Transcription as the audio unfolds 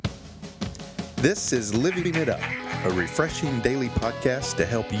This is Living It Up, a refreshing daily podcast to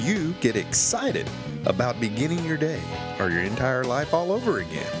help you get excited about beginning your day or your entire life all over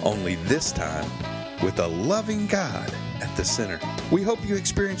again, only this time with a loving God at the center. We hope you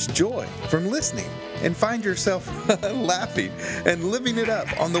experience joy from listening and find yourself laughing and living it up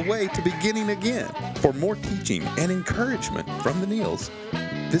on the way to beginning again. For more teaching and encouragement from the Neals,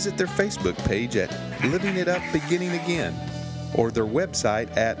 visit their Facebook page at Living It Up Beginning Again or their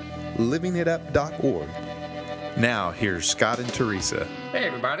website at livingitup.org. Now, here's Scott and Teresa. Hey,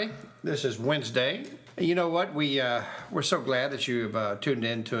 everybody. This is Wednesday. You know what? We're so glad that you've tuned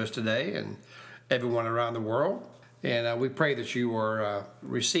in to us today and everyone around the world. And we pray that you are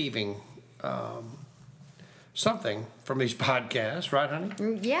receiving something from these podcasts, right,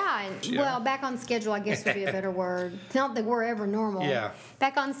 honey? Yeah. Well, back on schedule, I guess would be a better word. Not that we're ever normal. Yeah.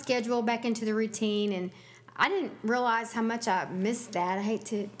 Back on schedule, back into the routine. And I didn't realize how much I missed that. I hate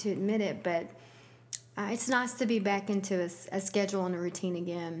to admit it, but it's nice to be back into a schedule and a routine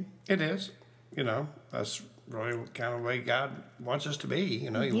again. It is. You know, that's really kind of the way God wants us to be. You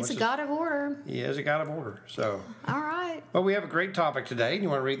know, He's a God of order. He is a God of order. So. All right. Well, we have a great topic today. You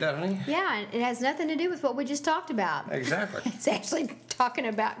want to read that, honey? Yeah, it has nothing to do with what we just talked about. Exactly. It's actually talking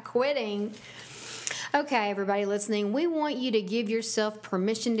about quitting. Okay, everybody listening, we want you to give yourself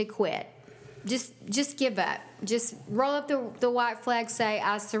permission to quit. Just give up. Just roll up the white flag, say,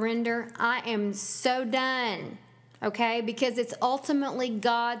 I surrender. I am so done. Okay? Because it's ultimately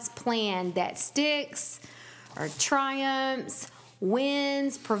God's plan that sticks or triumphs,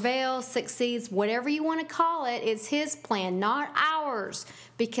 wins, prevails, succeeds, whatever you want to call it. It's His plan, not ours,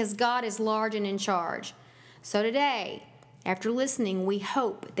 because God is large and in charge. So today, after listening, we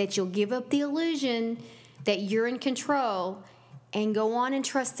hope that you'll give up the illusion that you're in control and go on and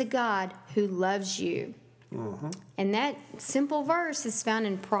trust the God who loves you. Mm-hmm. And that simple verse is found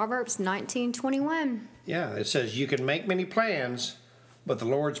in Proverbs 19:21. Yeah, it says, you can make many plans, but the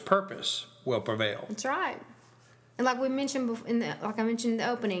Lord's purpose will prevail. That's right. And like we mentioned like I mentioned in the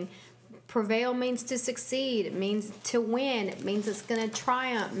opening, prevail means to succeed. It means to win. It means it's going to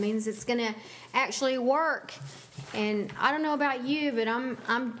triumph. It means it's going to actually work. And I don't know about you, but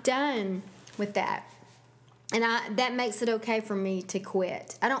I'm done with that. And that makes it okay for me to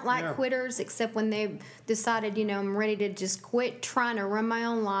quit. I don't like quitters except when they've decided, I'm ready to just quit trying to run my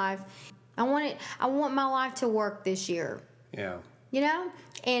own life. I want my life to work this year. Yeah.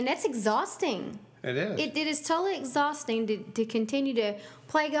 And that's exhausting. It is. It is totally exhausting to continue to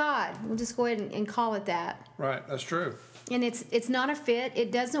play God. We'll just go ahead and call it that. Right, that's true. And it's not a fit.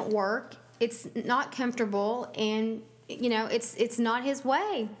 It doesn't work. It's not comfortable, and it's not His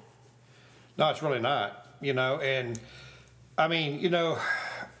way. No, it's really not. And I mean,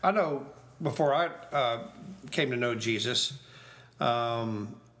 I know before I came to know Jesus, I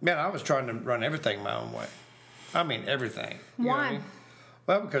was trying to run everything my own way. I mean, everything. Why?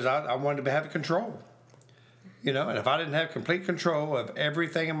 Well, because I wanted to have control. And if I didn't have complete control of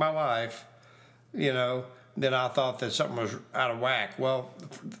everything in my life, then I thought that something was out of whack. Well,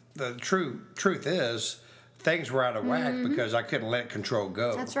 the truth is, things were out of whack because I couldn't let control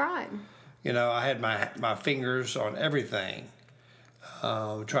go. That's right. I had my fingers on everything,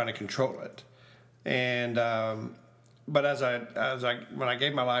 trying to control it. And but when I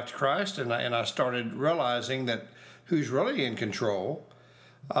gave my life to Christ and I started realizing that who's really in control,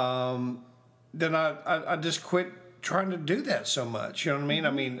 then I just quit trying to do that so much. You know what I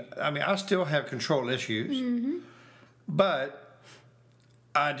mean? Mm-hmm. I mean, I still have control issues, but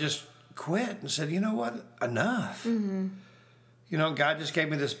I just quit and said, you know what? Enough. Mm-hmm. God just gave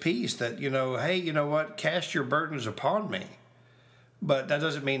me this peace that, hey, you know what? Cast your burdens upon me. But that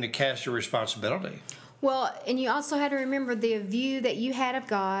doesn't mean to cast your responsibility. Well, and you also had to remember the view that you had of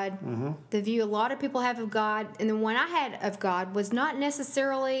God, the view a lot of people have of God, and the one I had of God was not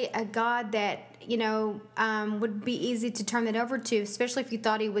necessarily a God that, would be easy to turn that over to, especially if you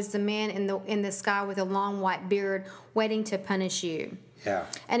thought He was the man in the sky with a long white beard waiting to punish you. Yeah.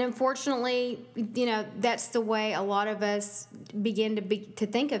 And unfortunately, that's the way a lot of us begin to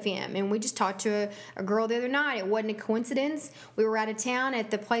think of Him. And we just talked to a girl the other night. It wasn't a coincidence. We were out of town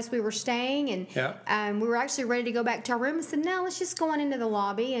at the place we were staying, and we were actually ready to go back to our room and said, no, let's just go on into the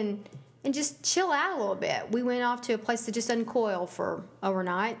lobby and just chill out a little bit. We went off to a place to just uncoil for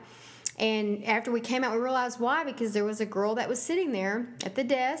overnight. And after we came out, we realized why, because there was a girl that was sitting there at the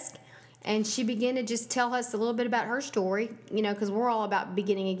desk. And she began to just tell us a little bit about her story, because we're all about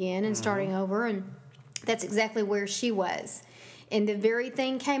beginning again and starting over. And that's exactly where she was. And the very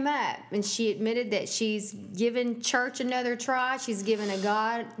thing came up. And she admitted that she's given church another try. She's given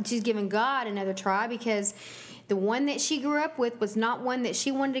God another try, because the one that she grew up with was not one that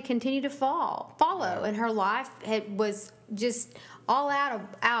she wanted to continue to follow, and her life was just all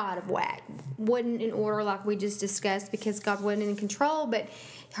out of whack, wasn't in order like we just discussed, because God wasn't in control. But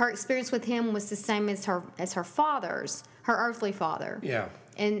her experience with him was the same as her father's, her earthly father. Yeah.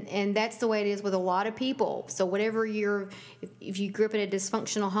 And that's the way it is with a lot of people. So whatever if you grew up in a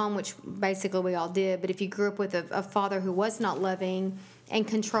dysfunctional home, which basically we all did, but if you grew up with a father who was not loving and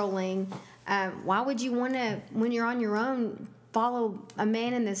controlling, why would you want to, when you're on your own, follow a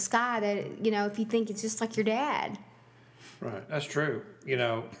man in the sky that, if you think it's just like your dad? Right, that's true.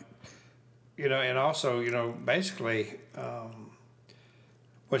 And also, basically,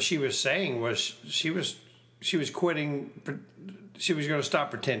 what she was saying was she was quitting. She was going to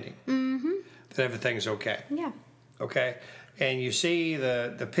stop pretending that everything's okay. Yeah. Okay, and you see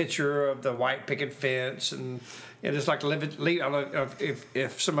the picture of the white picket fence, and it's like I don't know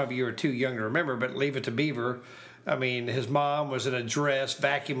if some of you are too young to remember, but Leave It to Beaver. I mean, his mom was in a dress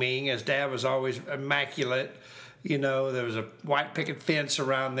vacuuming. His dad was always immaculate. There was a white picket fence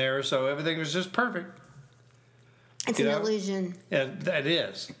around there, so everything was just perfect. It's an illusion. Yeah, that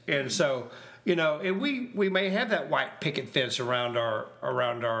is. And so, and we may have that white picket fence around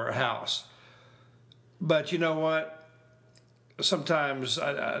our house. But you know what? Sometimes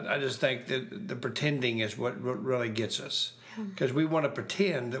I just think that the pretending is what really gets us. Because we want to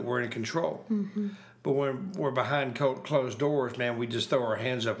pretend that we're in control. Mm-hmm. But when we're behind closed doors, man, we just throw our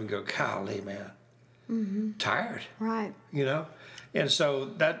hands up and go, golly, man. Mm-hmm. Tired. Right. And so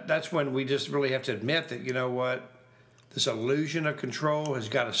that's when we just really have to admit that, this illusion of control has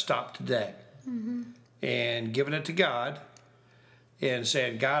got to stop today. Mm-hmm. And giving it to God and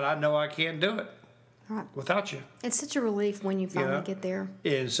saying, God, I know I can't do it without you. It's such a relief when you finally get there.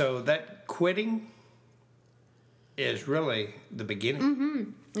 And so that quitting is really the beginning.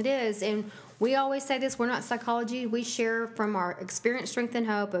 Mm-hmm. It is. And we always say this, we're not psychology. We share from our experience, strength, and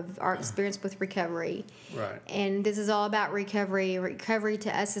hope of our experience with recovery. Right. And this is all about recovery. Recovery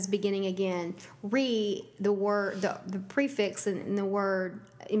to us is beginning again. The word, the prefix in the word,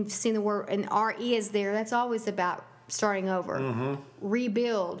 you've seen the word, and R-E is there. That's always about starting over. Mm-hmm.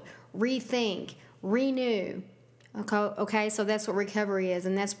 Rebuild, rethink, renew. Okay, so that's what recovery is.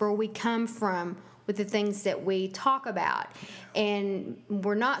 And that's where we come from with the things that we talk about. And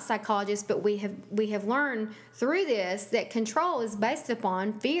we're not psychologists, but we have learned through this that control is based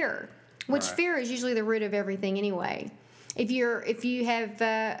upon fear, which fear is usually the root of everything anyway. If you have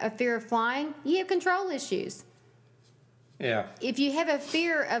a fear of flying, you have control issues. Yeah. If you have a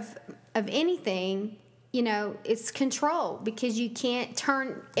fear of anything, it's control, because you can't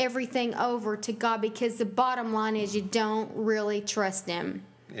turn everything over to God, because the bottom line is you don't really trust Him.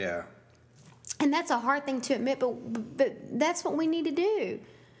 Yeah. And that's a hard thing to admit, but that's what we need to do.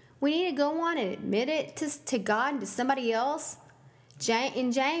 We need to go on and admit it to God and to somebody else.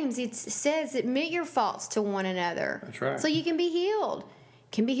 In James, it says, admit your faults to one another. That's right. So you can be healed.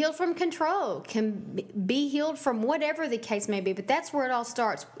 Can be healed from control. Can be healed from whatever the case may be. But that's where it all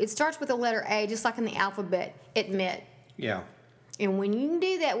starts. It starts with the letter A, just like in the alphabet. Admit. Yeah. And when you can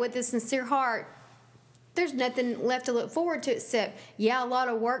do that with a sincere heart, there's nothing left to look forward to except, a lot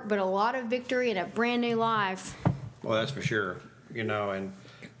of work, but a lot of victory and a brand new life. Well, that's for sure.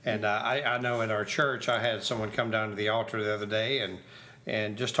 And I know in our church, I had someone come down to the altar the other day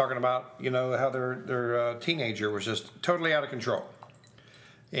and just talking about, how their teenager was just totally out of control.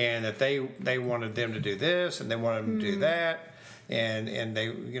 And that they wanted them to do this and they wanted them to do that. And they,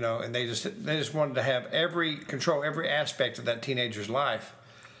 and they just wanted to have control every aspect of that teenager's life.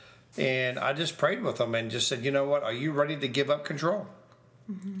 And I just prayed with them and just said, you know what? Are you ready to give up control?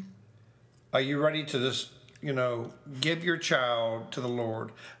 Mm-hmm. Are you ready to just, give your child to the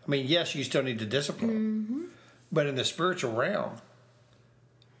Lord? I mean, yes, you still need to discipline, but in the spiritual realm,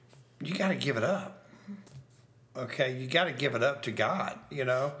 you got to give it up. Okay, you got to give it up to God,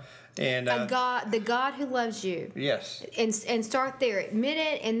 And the God who loves you. Yes. And start there. Admit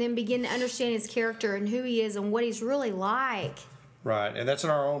it, and then begin to understand His character and who He is and what He's really like. Right, and that's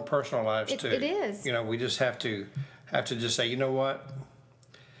in our own personal lives too. It is. We just have to just say, you know what,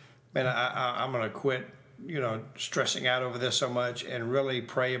 man, I'm going to quit, stressing out over this so much, and really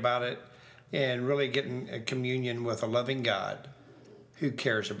pray about it, and really get in a communion with a loving God who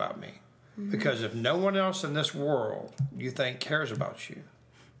cares about me. Mm-hmm. Because if no one else in this world you think cares about you,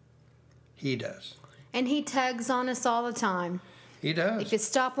 He does. And He tugs on us all the time. He does. If you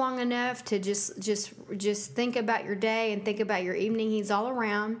stop long enough to just think about your day and think about your evening, He's all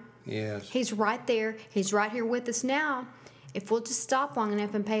around. Yes. He's right there. He's right here with us now. If we'll just stop long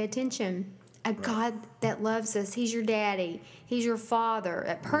enough and pay attention. a God that loves us. He's your daddy. He's your father.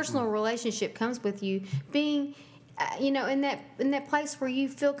 A personal relationship comes with you being, in that place where you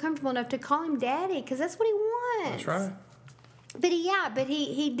feel comfortable enough to call him daddy, because that's what he wants. That's right. But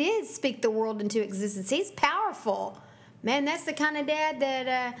he did speak the world into existence. He's powerful, man. That's the kind of dad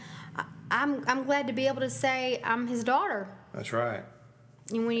that I'm glad to be able to say I'm his daughter. That's right.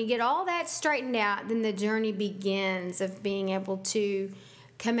 And when you get all that straightened out, then the journey begins of being able to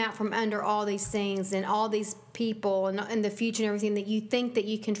come out from under all these things and all these people and the future and everything that you think that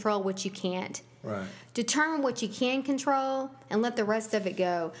you control, which you can't. Right. Determine what you can control and let the rest of it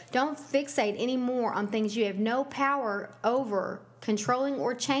go. Don't fixate anymore on things you have no power over controlling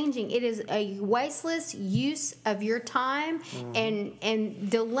or changing. It is a wasteless use of your time and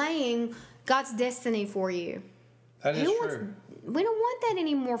delaying God's destiny for you. That is true. We don't want that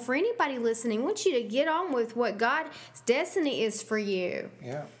anymore for anybody listening. We want you to get on with what God's destiny is for you.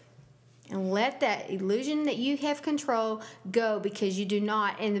 Yeah. And let that illusion that you have control go, because you do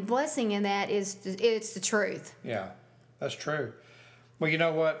not. And the blessing in that is it's the truth. Yeah, that's true. Well, you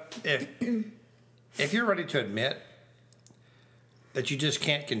know what? If you're ready to admit that you just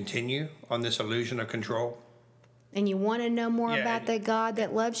can't continue on this illusion of control, and you want to know more about the God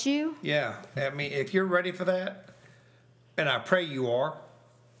that loves you? Yeah. I mean, if you're ready for that, and I pray you are,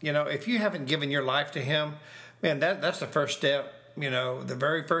 if you haven't given your life to him, man, that's the first step, the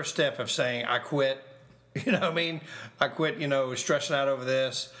very first step of saying, I quit. You know what I mean? I quit, stressing out over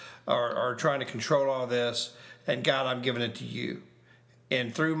this or trying to control all this. And God, I'm giving it to you.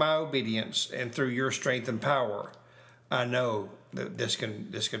 And through my obedience and through your strength and power, I know that this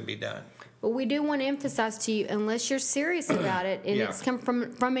can be done. But we do want to emphasize to you, unless you're serious about it and it's come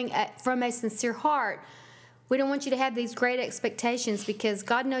from a sincere heart, we don't want you to have these great expectations, because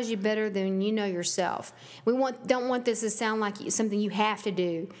God knows you better than you know yourself. We don't want this to sound like something you have to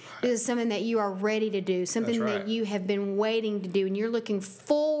do. This is something that you are ready to do, something that you have been waiting to do, and you're looking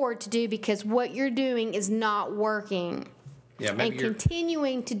forward to do, because what you're doing is not working. Yeah, and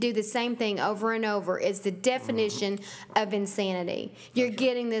continuing to do the same thing over and over is the definition of insanity. You're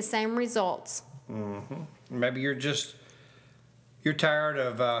getting the same results. Mm-hmm. Maybe you're tired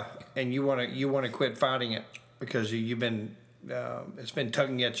of and you want to quit fighting it, because you've been it's been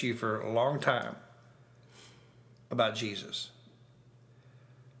tugging at you for a long time about Jesus.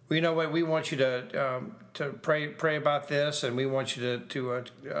 Well, you know what? We want you to pray about this, and we want you to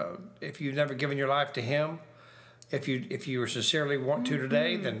if you've never given your life to him, if you sincerely want to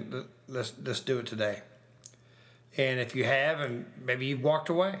today, then let's do it today. And if you have, and maybe you've walked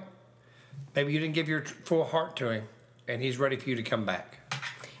away, maybe you didn't give your full heart to him, and he's ready for you to come back.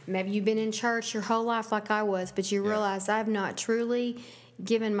 Maybe you've been in church your whole life like I was, but you realize I've not truly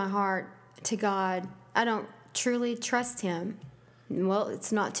given my heart to God. I don't truly trust him. Well,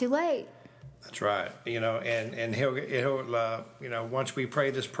 it's not too late. That's right. And he'll once we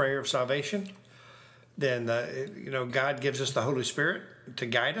pray this prayer of salvation, then God gives us the Holy Spirit to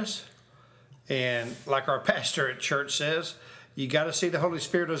guide us. And like our pastor at church says, you got to see the Holy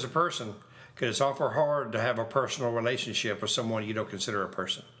Spirit as a person, because it's awful hard to have a personal relationship with someone you don't consider a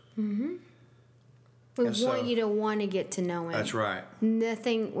person. Mm-hmm. We want you to want to get to know him. That's right.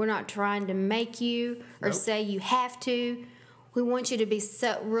 We're not trying to make you or say you have to. We want you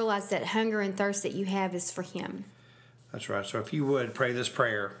to realize that hunger and thirst that you have is for him. That's right. So if you would pray this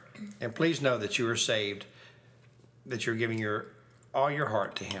prayer, and please know that you are saved, that you're giving all your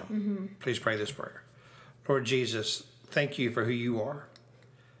heart to him. Mm-hmm. Please pray this prayer. Lord Jesus, thank you for who you are.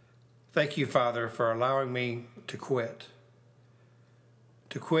 Thank you, Father, for allowing me to quit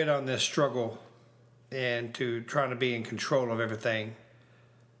on this struggle and to trying to be in control of everything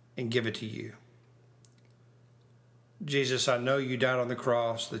and give it to you. Jesus, I know you died on the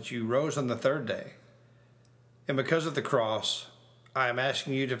cross, that you rose on the third day. And because of the cross, I am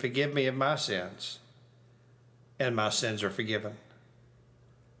asking you to forgive me of my sins, and my sins are forgiven.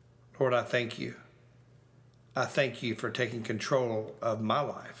 Lord, I thank you. I thank you for taking control of my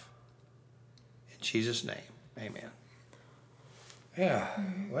life. In Jesus' name, amen. Yeah,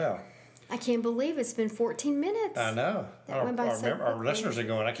 well. I can't believe it's been 14 minutes. I know. Our listeners are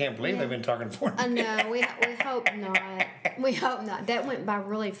going, I can't believe they've been talking 14 minutes. I know. We hope not. We hope not. That went by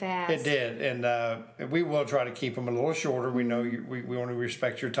really fast. It did. And we will try to keep them a little shorter. We know we want to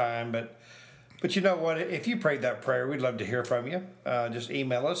respect your time. But you know what? If you prayed that prayer, we'd love to hear from you. Just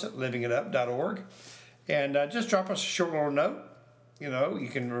email us at livingitup.org. And just drop us a short little note. You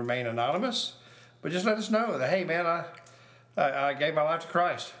can remain anonymous. But just let us know that, hey, man, I gave my life to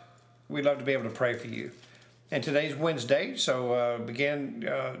Christ. We'd love to be able to pray for you. And today's Wednesday, so begin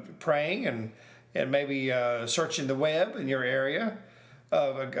praying and maybe searching the web in your area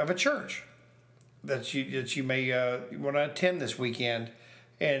of a church that you may want to attend this weekend.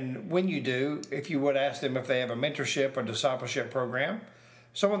 And when you do, if you would ask them if they have a mentorship or discipleship program,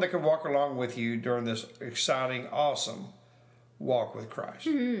 someone that can walk along with you during this exciting, awesome walk with Christ.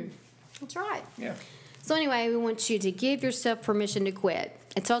 That's right. Yeah. So anyway, we want you to give yourself permission to quit.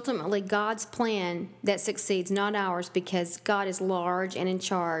 It's ultimately God's plan that succeeds, not ours, because God is large and in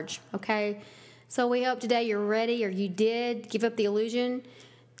charge, okay? So we hope today you're ready, or you did give up the illusion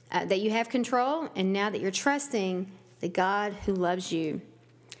that you have control, and now that you're trusting the God who loves you.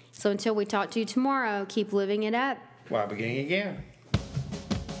 So until we talk to you tomorrow, keep living it up. While beginning again.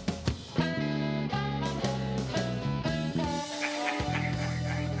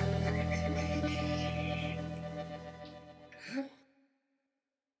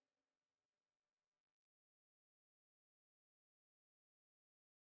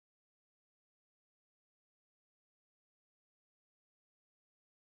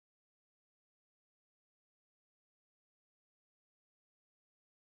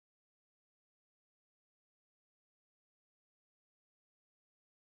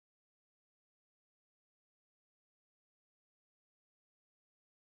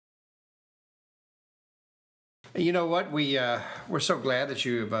 You know what? We're so glad that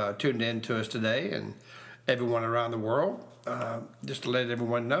you've tuned in to us today, and everyone around the world. Just to let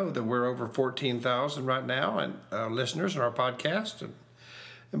everyone know that we're over 14,000 right now, and listeners in our podcast.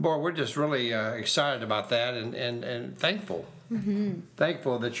 And boy, we're just really excited about that, and thankful.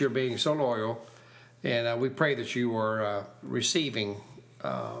 Thankful that you're being so loyal, and we pray that you are receiving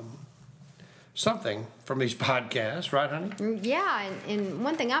something from these podcasts, right, honey? Yeah, and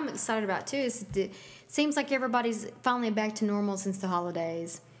one thing I'm excited about too is it seems like everybody's finally back to normal since the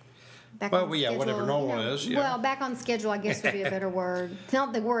holidays. Back on schedule, whatever normal is. Yeah. Well, back on schedule, I guess would be a better word.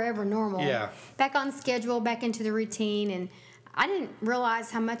 Not that we're ever normal. Yeah. Back on schedule, back into the routine, and I didn't realize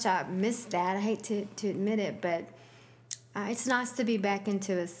how much I missed that. I hate to admit it, but it's nice to be back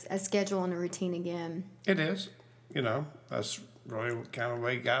into a schedule and a routine again. It is. That's really kind of the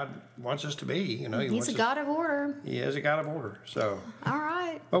way God wants us to be. He's a God of order. He is a God of order. So. All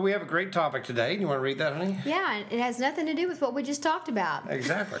right. Well, we have a great topic today. You want to read that, honey? Yeah, it has nothing to do with what we just talked about.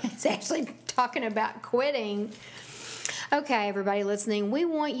 Exactly. It's actually talking about quitting. Okay, everybody listening, we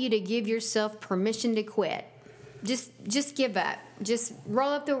want you to give yourself permission to quit. Just give up. Just roll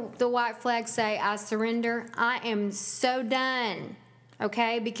up the white flag, say, I surrender. I am so done.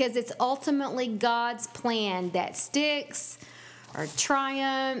 Okay? Because it's ultimately God's plan that sticks or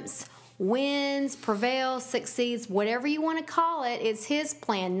triumphs, wins, prevails, succeeds, whatever you want to call it. It's His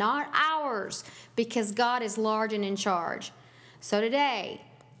plan, not ours, because God is large and in charge. So today,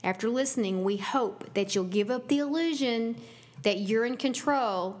 after listening, we hope that you'll give up the illusion that you're in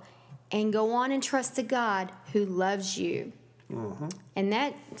control and go on and trust the God who loves you. Mm-hmm. And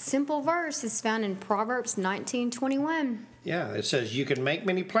that simple verse is found in Proverbs 19:21. Yeah, it says, you can make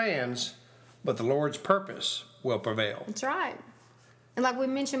many plans, but the Lord's purpose will prevail. That's right. And like we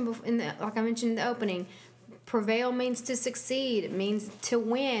mentioned like I mentioned in the opening, prevail means to succeed. It means to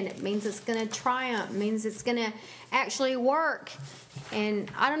win. It means it's going to triumph. It means it's going to actually work.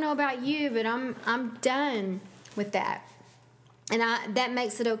 And I don't know about you, but I'm done with that. And that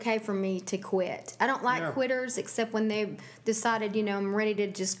makes it okay for me to quit. I don't like quitters except when they've decided, I'm ready to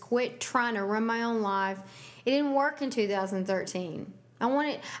just quit trying to run my own life. It didn't work in 2013. I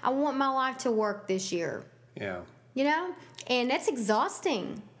want my life to work this year. Yeah. And that's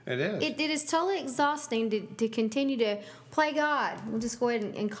exhausting. It is. It is totally exhausting to continue to play God. We'll just go ahead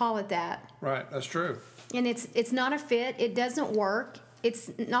and call it that. Right, that's true. And it's not a fit. It doesn't work. It's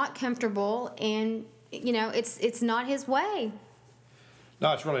not comfortable, and it's not His way.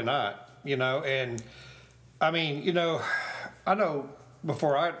 No, it's really not. And I mean, I know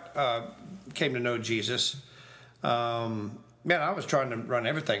before I came to know Jesus, I was trying to run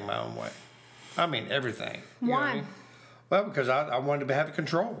everything my own way. I mean, everything. Why? Well, because I wanted to have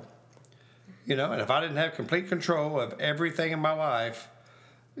control. And if I didn't have complete control of everything in my life,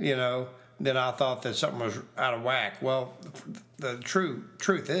 then I thought that something was out of whack. Well, the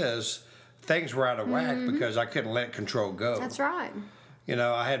truth is, things were out of whack because I couldn't let control go. That's right.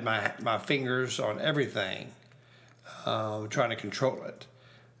 I had my fingers on everything, trying to control it.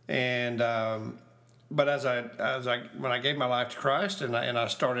 And but when I gave my life to Christ and I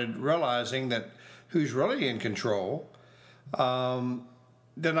started realizing that who's really in control,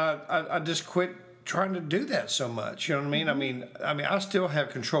 then I just quit trying to do that so much. You know what I mean? Mm-hmm. I mean, I still have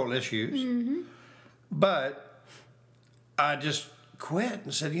control issues, but I just quit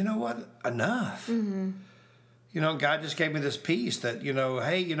and said, you know what? Enough. Mm-hmm. God just gave me this peace that,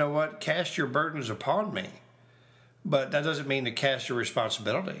 hey, you know what? Cast your burdens upon me. But that doesn't mean to cast your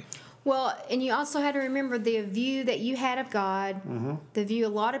responsibility. Well, and you also had to remember the view that you had of God, the view a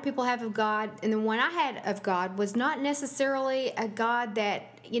lot of people have of God, and the one I had of God was not necessarily a God that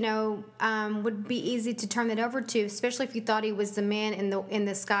would be easy to turn that over to, especially if you thought he was the man in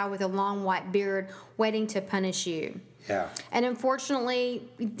the sky with a long white beard waiting to punish you. Yeah. And unfortunately,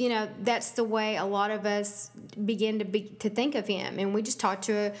 that's the way a lot of us begin to think of him. And we just talked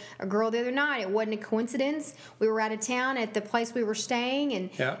to a girl the other night. It wasn't a coincidence. We were out of town at the place we were staying,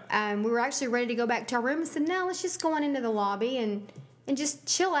 and we were actually ready to go back to our room and said, no, let's just go on into the lobby and just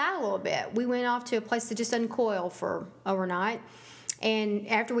chill out a little bit. We went off to a place to just uncoil for overnight. And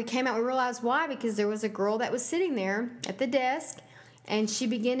after we came out, we realized why, because there was a girl that was sitting there at the desk. And she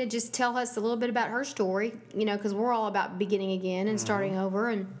began to just tell us a little bit about her story, because we're all about beginning again and starting over.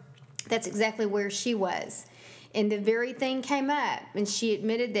 And that's exactly where she was. And the very thing came up. And she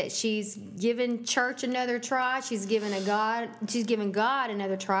admitted that she's given church another try. She's given God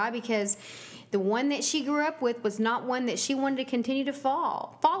another try, because the one that she grew up with was not one that she wanted to continue to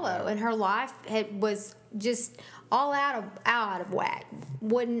follow. And her life was just all out of whack.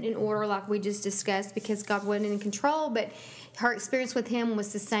 Wasn't in order like we just discussed, because God wasn't in control. But her experience with him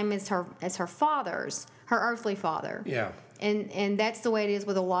was the same as her father's, her earthly father. Yeah. And that's the way it is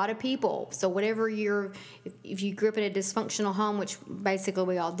with a lot of people. So whatever if you grew up in a dysfunctional home, which basically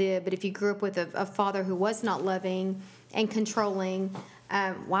we all did, but if you grew up with a father who was not loving and controlling,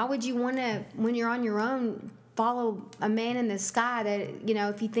 why would you want to, when you're on your own, follow a man in the sky that,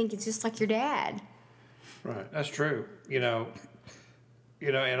 if you think it's just like your dad? Right. That's true.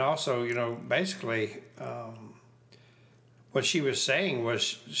 And also, basically, what she was saying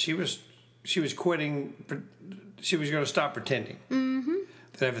was she was quitting. She was going to stop pretending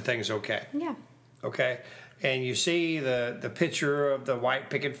that everything's okay. Yeah. Okay. And you see the picture of the white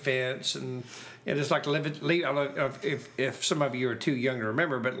picket fence, and it's like I don't know if some of you are too young to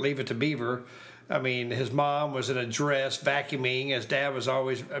remember, but Leave It to Beaver. I mean, his mom was in a dress vacuuming. His dad was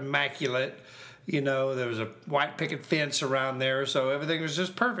always immaculate. There was a white picket fence around there, so everything was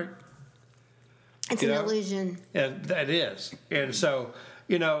just perfect. It's an illusion. And that is. And so,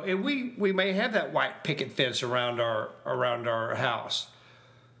 we may have that white picket fence around our house.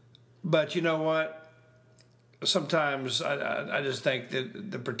 But you know what? Sometimes I just think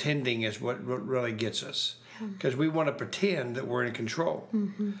that the pretending is what really gets us. Because we want to pretend that we're in control.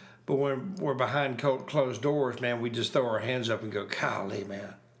 Mm-hmm. But when we're behind closed doors, man, we just throw our hands up and go, golly,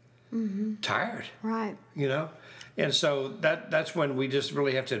 man. Mm-hmm. Tired. Right. And so that's when we just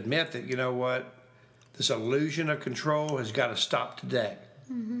really have to admit that, what? This illusion of control has got to stop today.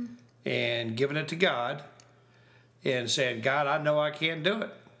 Mm-hmm. And giving it to God and saying, God, I know I can't do it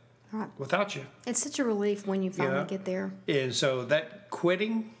without you. It's such a relief when you finally get there. And so that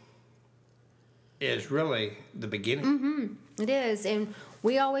quitting is really the beginning. Mm-hmm. It is. And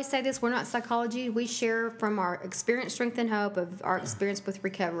we always say this, we're not psychology. We share from our experience, strength, and hope of our experience with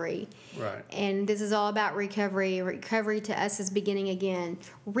recovery. Right. And this is all about recovery. Recovery to us is beginning again.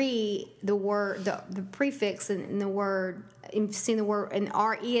 The word, the prefix in the word, you've seen the word, and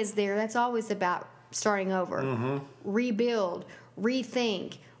R-E is there. That's always about starting over. Mm-hmm. Rebuild,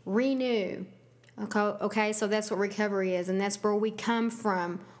 rethink, renew. Okay, so that's what recovery is. And that's where we come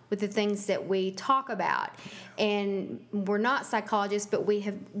from with the things that we talk about. And we're not psychologists, but we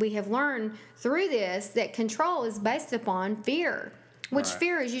have learned through this that control is based upon fear, which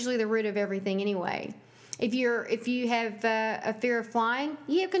fear is usually the root of everything anyway. If you have a fear of flying,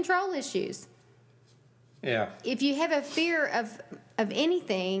 you have control issues. Yeah. If you have a fear of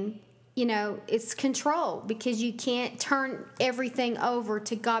anything, it's control, because you can't turn everything over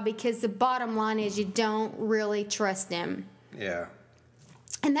to God, because the bottom line is you don't really trust him. Yeah.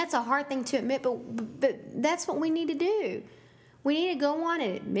 And that's a hard thing to admit, but that's what we need to do. We need to go on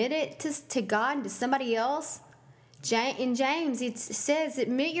and admit it to God and to somebody else. In James, it says,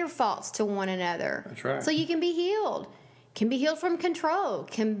 admit your faults to one another. That's right. So you can be healed. Can be healed from control.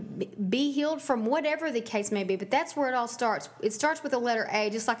 Can be healed from whatever the case may be. But that's where it all starts. It starts with the letter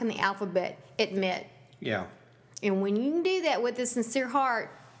A, just like in the alphabet, admit. Yeah. And when you can do that with a sincere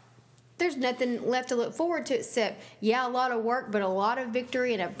heart, there's nothing left to look forward to except, a lot of work, but a lot of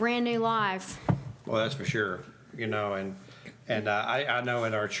victory and a brand new life. Well, that's for sure. And I know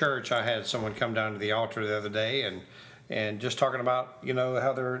in our church, I had someone come down to the altar the other day and just talking about,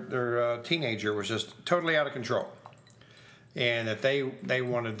 how their teenager was just totally out of control. And that they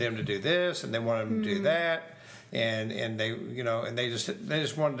wanted them to do this and they wanted them to do that. And they, and they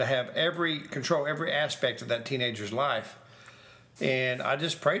just wanted to have control every aspect of that teenager's life. And I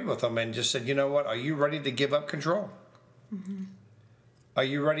just prayed with them and just said, you know what? Are you ready to give up control? Mm-hmm. Are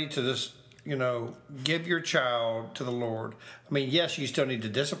you ready to just give your child to the Lord. I mean, yes, you still need to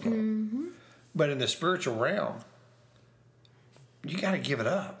discipline, but in the spiritual realm, you got to give it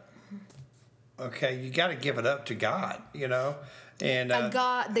up. Okay, you got to give it up to God, and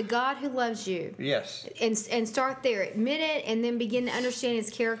the God who loves you. Yes, and start there, admit it, and then begin to understand His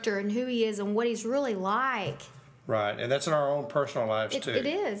character and who He is and what He's really like. Right, and that's in our own personal lives too. It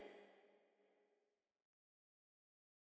is.